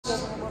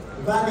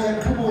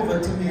Valiant come over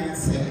to me and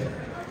said,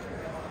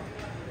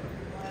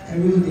 I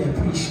really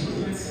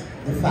appreciate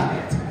the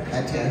fact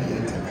that you're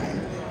here tonight.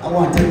 I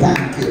want to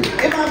thank you.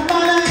 In my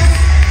manners,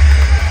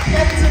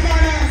 plenty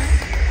manners.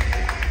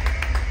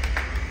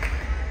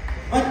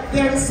 But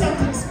there is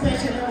something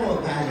special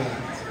about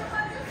Valiant.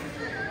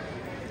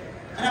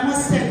 And I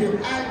must tell you,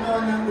 I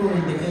born and grew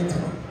in the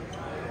ghetto.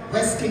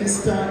 West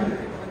Kingston,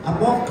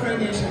 above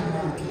Coronation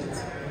Market.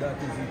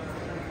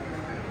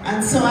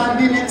 And so I've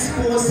been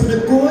exposed to the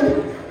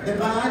good, the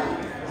bad,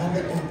 and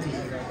the ugly.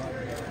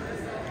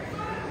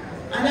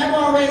 And I've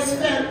always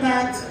felt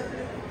that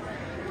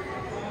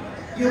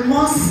you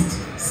must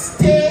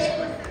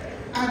stay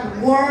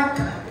and work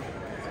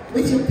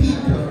with your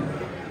people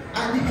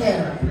and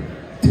help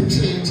to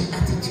change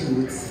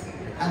attitudes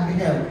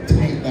and help to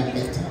make them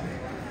better.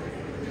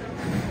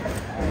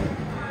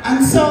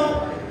 And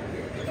so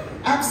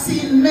I've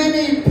seen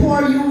many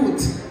poor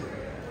youth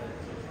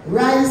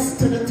rise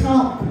to the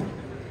top,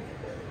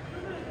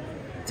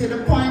 to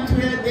the point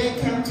where they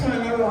can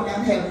turn around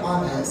and help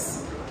others.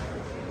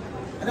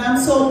 And I'm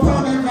so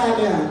proud of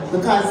Valiant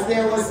because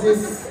there was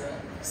this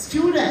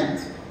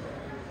student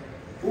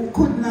who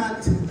could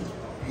not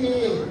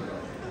pay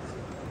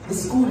the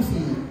school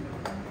fee.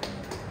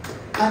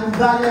 And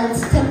Valiant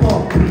stepped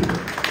up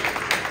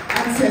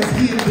and says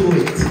he'll do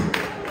it.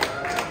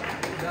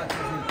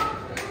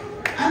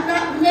 And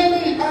not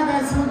many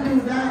others would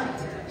do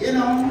that, you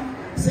know.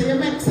 So you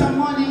make some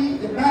money,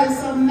 you buy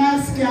some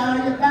nice car,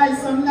 you buy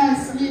some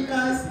nice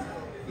sneakers,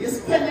 you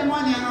spend the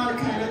money on all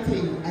kind of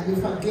things, and you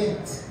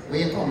forget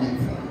where you're coming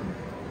from.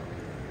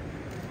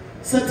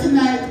 So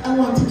tonight, I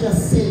want to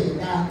just say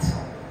that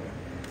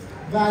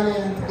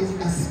Valiant is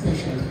a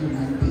special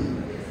human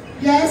being.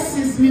 Yes,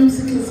 his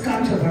music is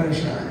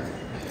controversial.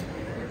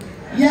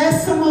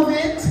 Yes, some of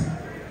it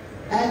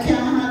I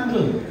can't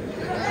handle.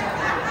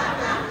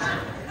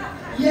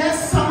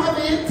 Yes, some of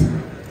it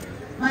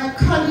my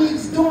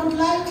colleagues don't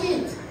like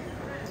it.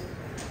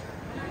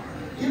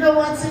 You know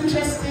what's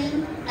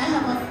interesting? I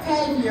have a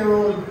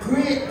 5-year-old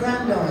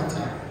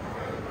great-granddaughter.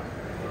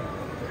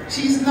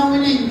 She's now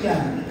in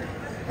England.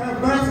 Her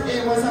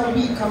birthday was a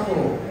week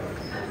ago.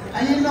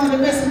 And you know the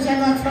message I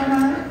got from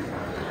her?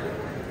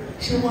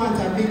 She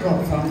wants a big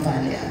up from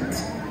Valiant.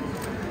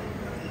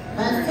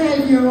 My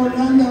 5-year-old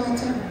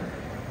granddaughter.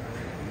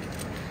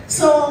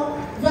 So,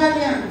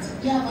 Valiant,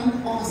 you have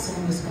an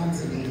awesome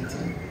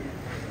responsibility.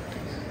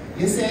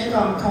 You say you're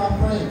going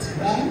corporate,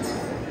 right?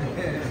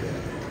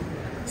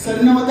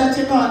 So now that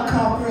you're going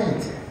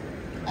corporate,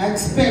 I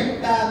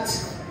expect that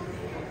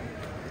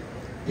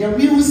your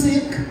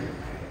music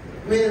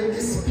will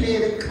display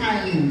the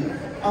kind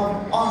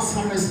of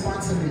awesome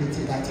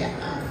responsibility that you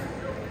have.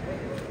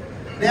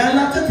 There are a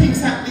lot of things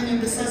happening in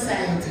the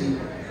society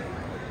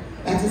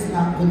that is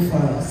not good for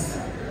us.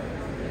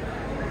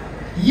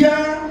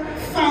 Your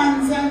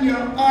fans and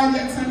your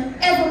audience and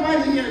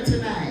everybody here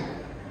tonight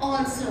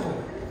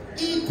also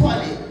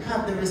equally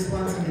have the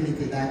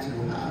responsibility that you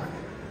have.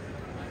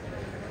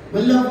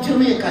 We love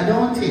Jamaica,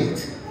 don't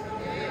it?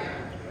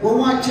 We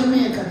want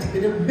Jamaica to be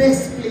the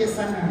best place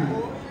on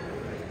earth.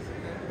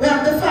 We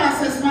have the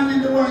fastest man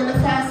in the world, the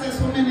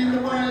fastest woman in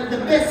the world, the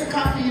best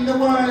coffee in the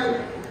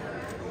world,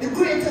 the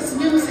greatest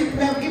music. We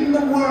have given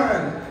the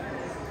world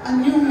a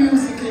new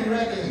music in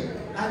reggae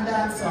and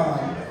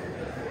dancehall.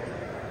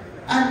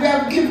 And we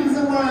have given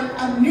the world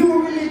a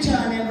new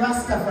religion in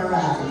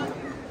Rastafari.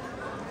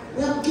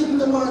 We have given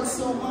the world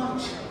so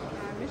much.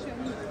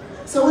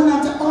 So we're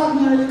not an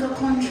ordinary little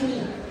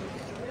country.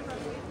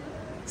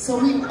 So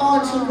we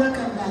all should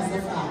recognize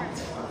the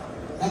fact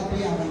that we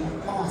have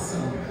an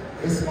awesome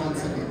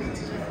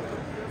responsibility.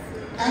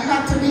 I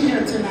had to be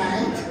here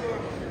tonight,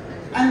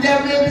 and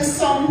there may be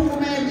some who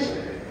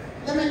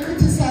they may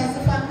criticize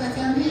the fact that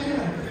I'm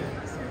here.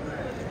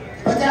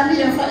 But I'm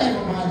here for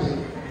everybody.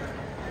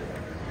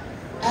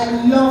 I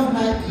love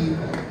my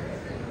people.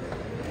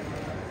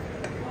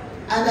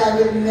 And I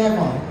will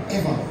never,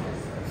 ever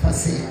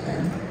forsake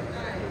them.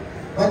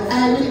 But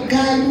I will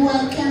guide who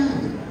I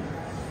can.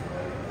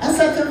 I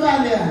said to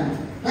Valiant,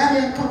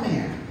 Valiant, come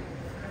here.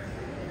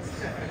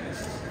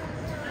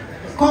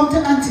 Come to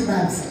Auntie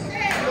Babsy.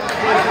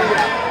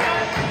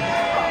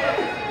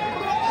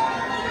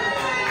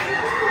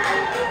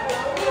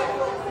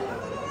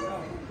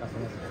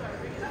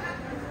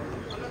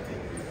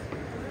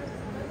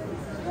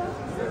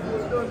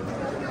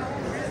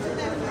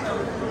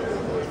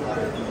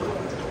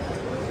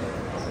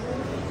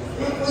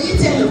 What you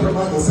tell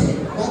everybody, say,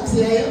 what's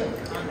there?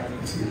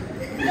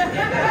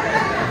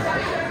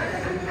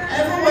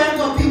 Everywhere I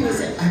go, people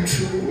say, are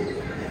true?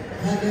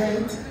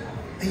 Valiant?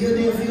 Are you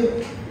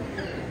nephew?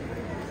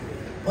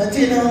 But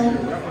you know,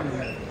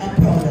 I'm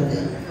proud of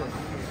you.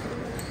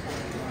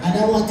 And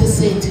I want to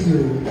say to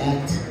you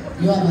that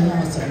you have an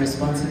awesome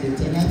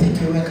responsibility, and I think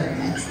you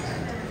recognize that.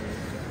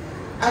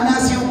 And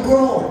as you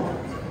grow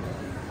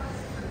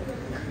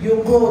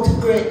to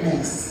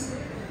greatness.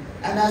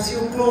 And as you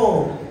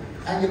grow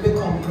and you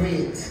become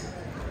great,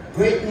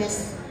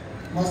 greatness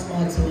must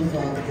also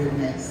involve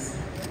goodness.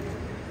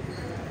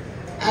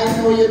 I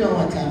know you know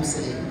what I'm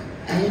saying.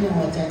 And you know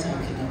what I'm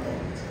talking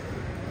about.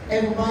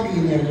 Everybody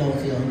in here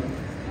love you.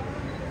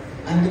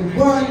 And the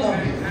world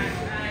love you.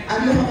 And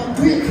you have a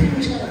great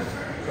future.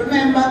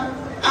 Remember,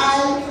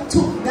 I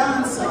took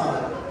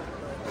dancehall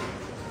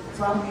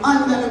from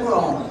under the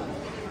ground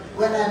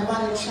when I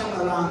managed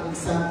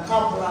Shamarans and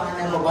Cobra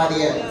and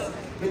everybody else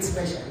with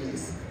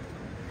specialists.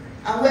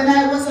 And when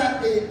I was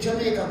at the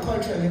Jamaica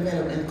Cultural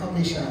Development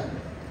Commission,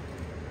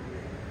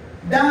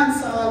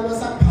 dancehall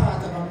was a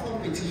part of a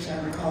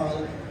competition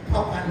called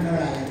Pop and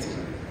Variety.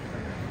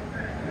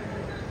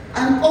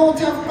 And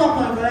out of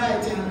Pop and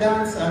Variety and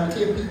dancehall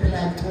came people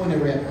like Tony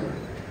Rebel.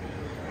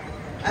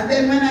 And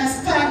then when I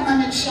started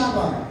managing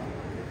Shabba,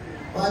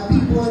 well,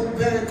 people were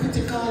very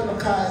critical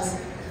because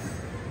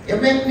you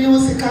make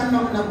music and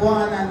nothing go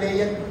on and then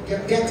you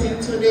get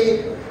into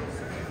the,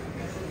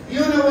 you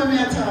know what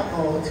I talk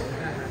about,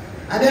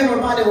 and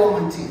everybody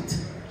wants it.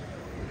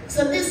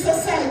 So this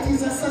society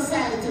is a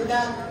society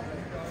that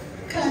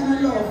kind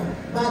of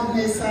love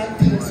badness and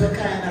things are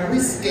kind of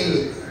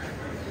risky.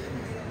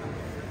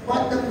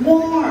 But the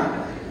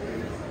more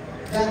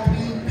that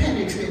we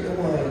penetrate the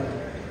world,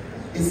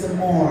 is the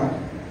more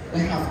we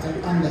have to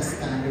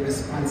understand the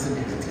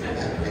responsibility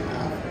that we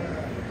have.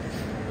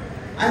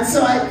 And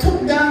so I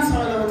took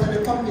dancehall out of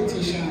the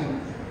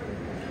competition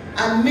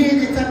and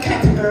made it a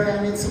category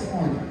on its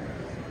own.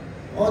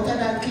 Out of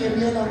that came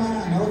Yellow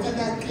Man, out of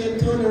that came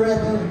Tony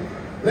Rebel.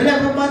 Well,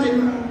 everybody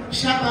knew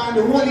Shabba and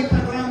the whole heap of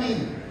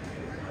Grammy.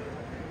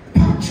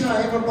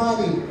 Patra,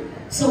 everybody.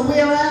 So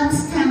where I am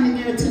standing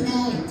here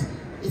tonight,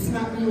 it's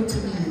not new to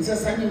me, it's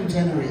just a new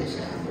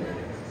generation.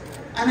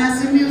 And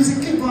as the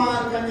music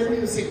evolves and the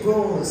music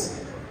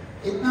grows,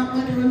 it's not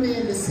going to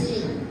remain the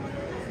same.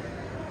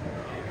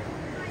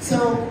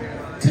 So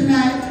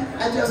tonight,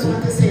 I just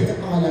want to say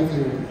to all of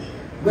you,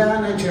 we're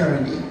on a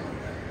journey.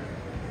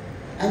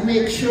 And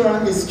make sure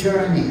on this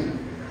journey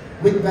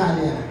with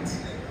Valiant,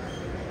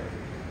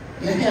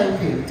 you're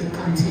helping to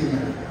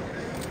continue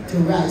to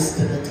rise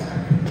to the top.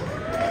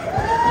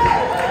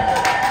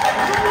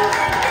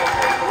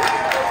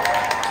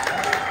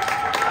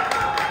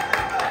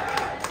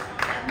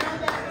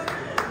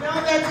 Now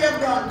that you've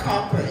gone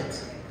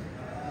corporate,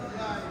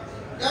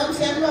 don't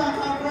say you've gone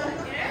corporate?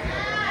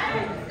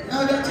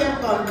 Now that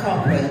you've gone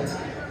corporate,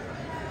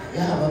 you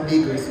have a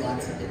big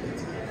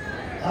responsibility.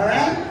 All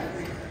right?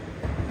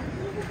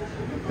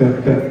 So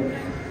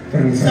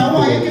I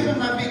want you to give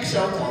him a big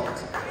shout out.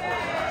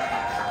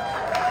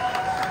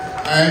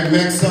 I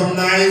make some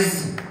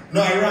noise.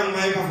 No, I rang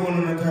microphone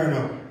on the turn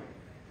up.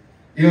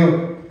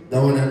 Yo.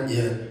 That one,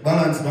 yeah.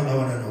 Balance, but that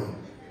one I know.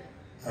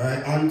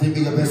 Alright, Auntie,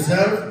 big up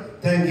yourself.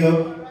 Thank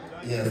you.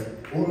 Yes.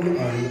 Hold on, I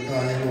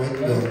know it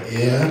go.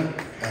 Yeah.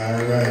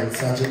 Alright,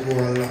 such a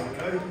cool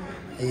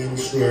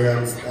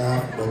insurance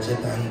staff, budget,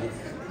 and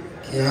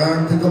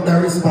can't take up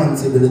that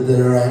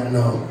responsibility right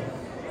now.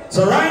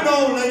 So right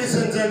now, ladies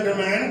and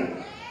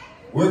gentlemen,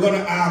 we're gonna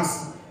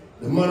ask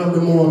the man of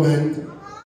the moment